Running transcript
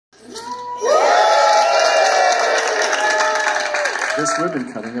This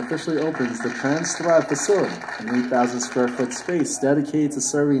ribbon cutting officially opens the Trans Thrive facility, an 8,000 square foot space dedicated to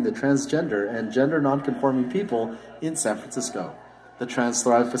serving the transgender and gender nonconforming people in San Francisco. The Trans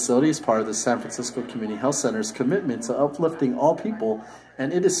Thrive facility is part of the San Francisco Community Health Center's commitment to uplifting all people,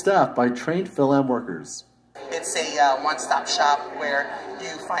 and it is staffed by trained Phi-Lam workers. It's a one-stop shop where you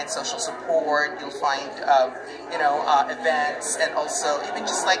find social support, you'll find events, and also even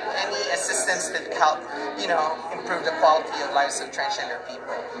just like any assistance that help improve the quality of lives of transgender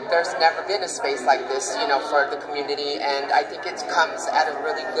people. There's never been a space like this, for the community, and I think it comes at a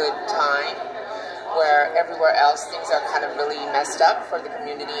really good time where everywhere else things are kind of really messed up for the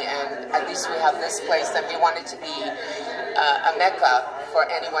community, and at least we have this place, and we want it to be a mecca for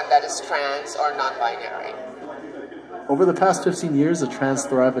anyone that is trans or non-binary. Over the past 15 years, the Trans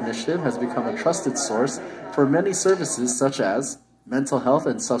Thrive initiative has become a trusted source for many services such as mental health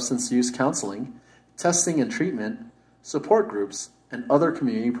and substance use counseling, testing and treatment, support groups, and other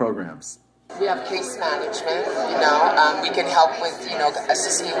community programs. We have case management, we can help with,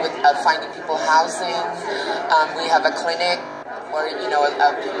 assisting with finding people housing. We have a clinic where,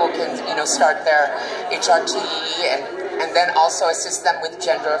 people can, start their HRT and then also assist them with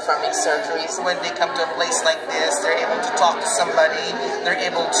gender-affirming surgeries. When they come to a place like this, they're able to talk to somebody, they're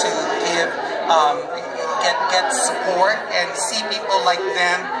able to get support and see people like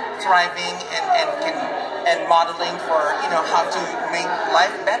them thriving and modeling for, how to make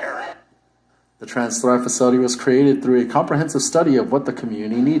life better. The Trans Thrive facility was created through a comprehensive study of what the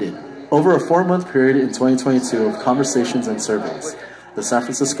community needed. Over a 4-month period in 2022 of conversations and surveys, the San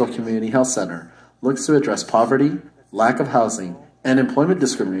Francisco Community Health Center looks to address poverty, lack of housing, and employment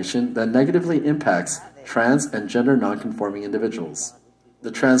discrimination that negatively impacts trans and gender nonconforming individuals.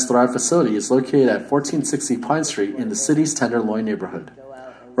 The Trans Thrive facility is located at 1460 Pine Street in the city's Tenderloin neighborhood.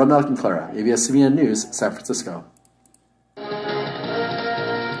 Rob Malcolm Clara, ABS-CBN News, San Francisco.